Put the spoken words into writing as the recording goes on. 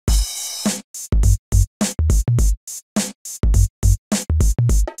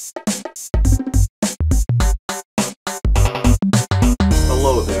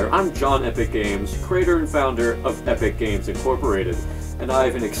John Epic Games, creator and founder of Epic Games Incorporated, and I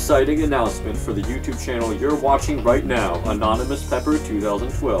have an exciting announcement for the YouTube channel you're watching right now, Anonymous Pepper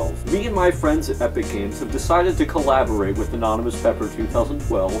 2012. Me and my friends at Epic Games have decided to collaborate with Anonymous Pepper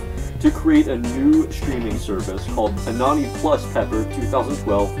 2012 to create a new streaming service called Anonymous Plus Pepper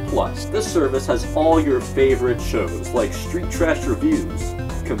 2012 Plus. This service has all your favorite shows like Street Trash Reviews,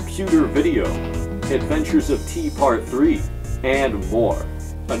 Computer Video, Adventures of T Part 3, and more.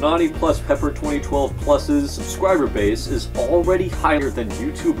 Anonymous Plus Pepper 2012 Plus's subscriber base is already higher than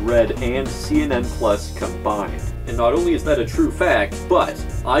YouTube Red and CNN Plus combined. And not only is that a true fact, but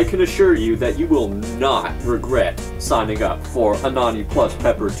I can assure you that you will not regret signing up for Anonymous Plus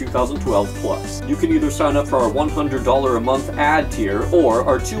Pepper 2012 Plus. You can either sign up for our $100 a month ad tier or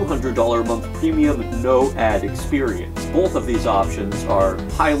our $200 a month premium no ad experience. Both of these options are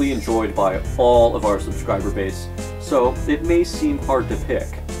highly enjoyed by all of our subscriber base, so it may seem hard to pick.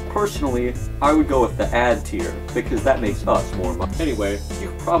 Personally, I would go with the ad tier, because that makes us more money. Anyway, you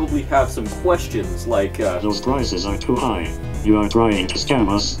probably have some questions like, those prices are too high. You are trying to scam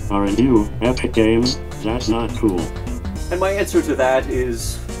us, aren't you, Epic Games? That's not cool. And my answer to that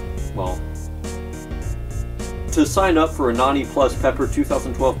is, well, to sign up for Anonymous Plus Pepper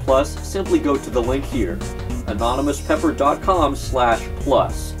 2012 Plus, simply go to the link here,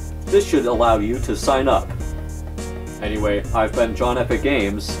 anonymouspepper.com/plus. This should allow you to sign up. Anyway, I've been John Epic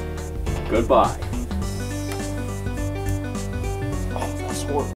Games. Goodbye.